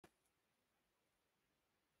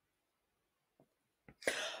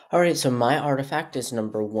All right, so my artifact is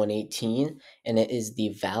number 118, and it is the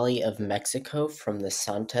Valley of Mexico from the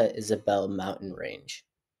Santa Isabel mountain range.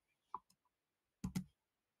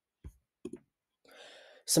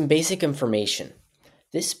 Some basic information.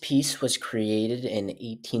 This piece was created in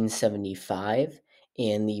 1875,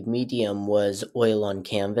 and the medium was oil on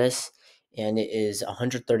canvas, and it is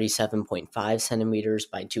 137.5 centimeters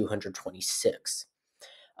by 226.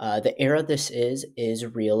 The era this is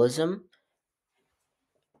realism,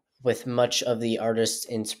 with much of the artist's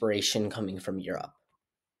inspiration coming from Europe.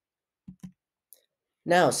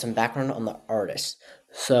 Now, some background on the artist.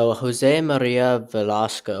 So, Jose Maria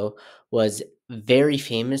Velasco was very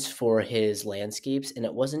famous for his landscapes, and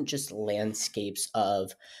it wasn't just landscapes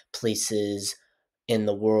of places in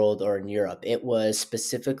the world or in Europe. It was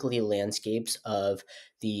specifically landscapes of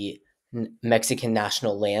the Mexican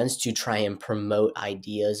national lands to try and promote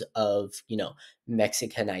ideas of,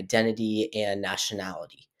 Mexican identity and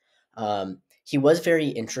nationality. He was very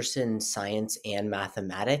interested in science and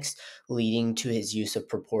mathematics, leading to his use of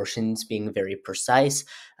proportions being very precise,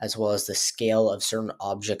 as well as the scale of certain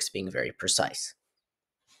objects being very precise.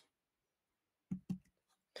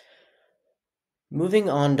 Moving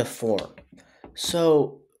on to form.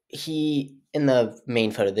 So he in the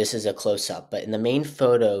main photo, this is a close up, but in the main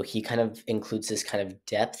photo, he kind of includes this kind of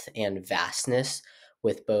depth and vastness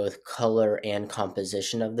with both color and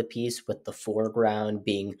composition of the piece, with the foreground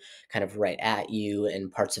being kind of right at you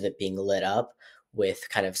and parts of it being lit up, with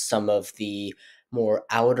kind of some of the more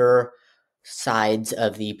outer sides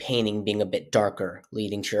of the painting being a bit darker,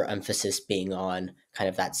 leading to your emphasis being on kind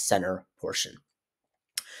of that center portion.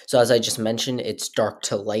 So as I just mentioned, it's dark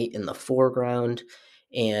to light in the foreground,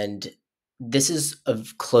 and this is a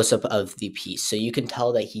close up of the piece. So you can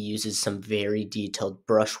tell that he uses some very detailed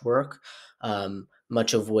brushwork,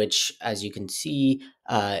 much of which, as you can see,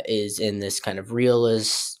 is in this kind of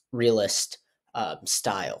realist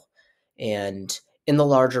style. And in the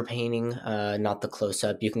larger painting, not the close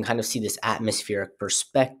up, you can kind of see this atmospheric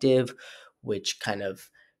perspective, which kind of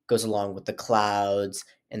goes along with the clouds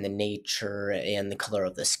and the nature and the color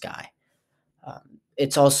of the sky.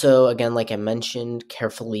 It's also, again, like I mentioned,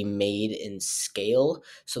 carefully made in scale.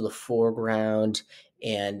 So the foreground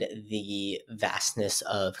and the vastness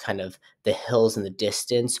of kind of the hills in the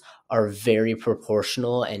distance are very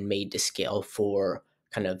proportional and made to scale for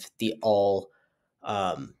kind of the all,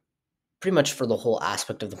 um, pretty much for the whole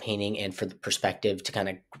aspect of the painting and for the perspective to kind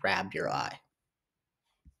of grab your eye.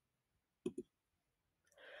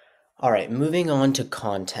 All right, moving on to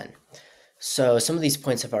content. So some of these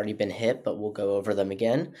points have already been hit, but we'll go over them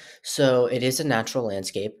again. So it is a natural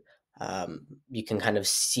landscape. You can kind of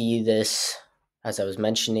see this, as I was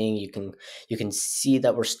mentioning. You can see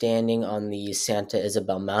that we're standing on the Santa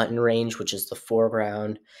Isabel mountain range, which is the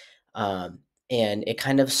foreground, um, and it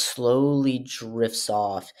kind of slowly drifts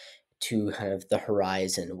off to kind of the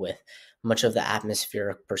horizon with much of the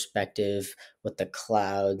atmospheric perspective with the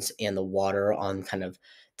clouds and the water on kind of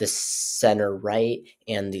the center right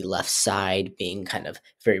and the left side being kind of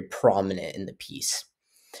very prominent in the piece.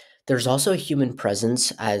 There's also a human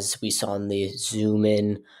presence, as we saw in the zoom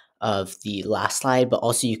in of the last slide, but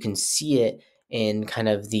also you can see it in kind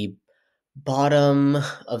of the bottom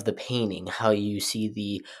of the painting, how you see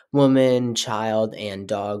the woman, child, and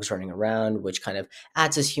dogs running around, which kind of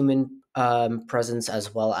adds this human presence,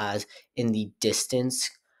 as well as in the distance,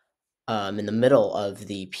 in the middle of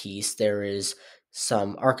the piece, there is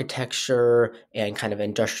some architecture and kind of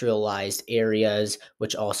industrialized areas,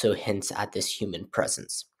 which also hints at this human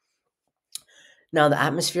presence. Now, the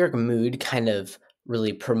atmospheric mood kind of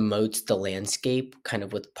really promotes the landscape, kind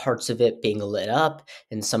of with parts of it being lit up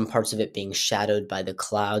and some parts of it being shadowed by the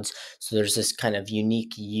clouds. So there's this kind of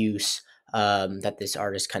unique use that this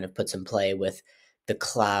artist kind of puts in play with the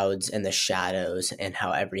clouds and the shadows and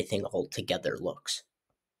how everything all together looks.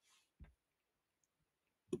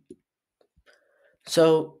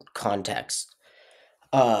 So, context.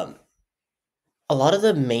 Um, a lot of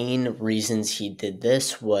the main reasons he did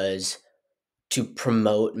this was to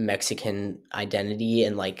promote Mexican identity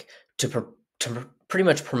and like pretty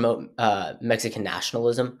much promote Mexican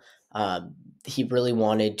nationalism. He really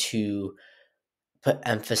wanted to put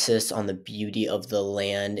emphasis on the beauty of the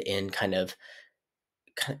land and kind of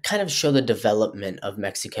show the development of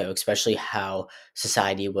Mexico, especially how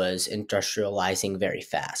society was industrializing very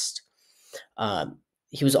fast. Um,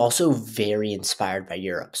 he was also very inspired by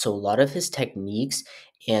Europe. So a lot of his techniques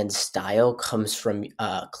and style comes from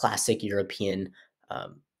classic European,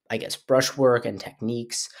 um, I guess, brushwork and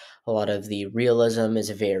techniques. A lot of the realism is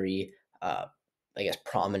very, I guess,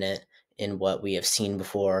 prominent in what we have seen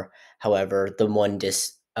before. However, the one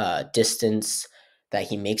distance that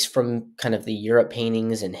he makes from kind of the Europe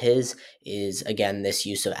paintings and his is again this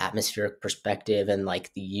use of atmospheric perspective and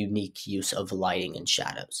like the unique use of lighting and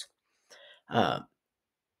shadows. Um,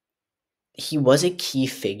 he was a key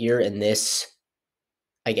figure in this,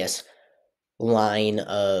 I guess, line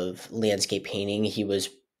of landscape painting. He was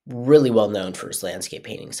really well known for his landscape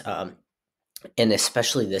paintings, and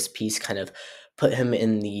especially this piece kind of put him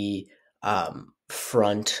in the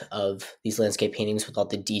front of these landscape paintings with all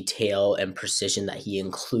the detail and precision that he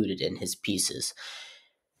included in his pieces.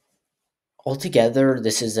 Altogether,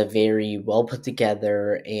 this is a very well put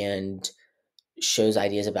together and shows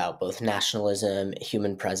ideas about both nationalism,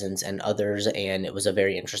 human presence, and others, and it was a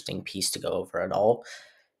very interesting piece to go over at all.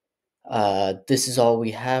 This is all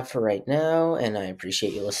we have for right now, and I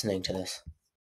appreciate you listening to this.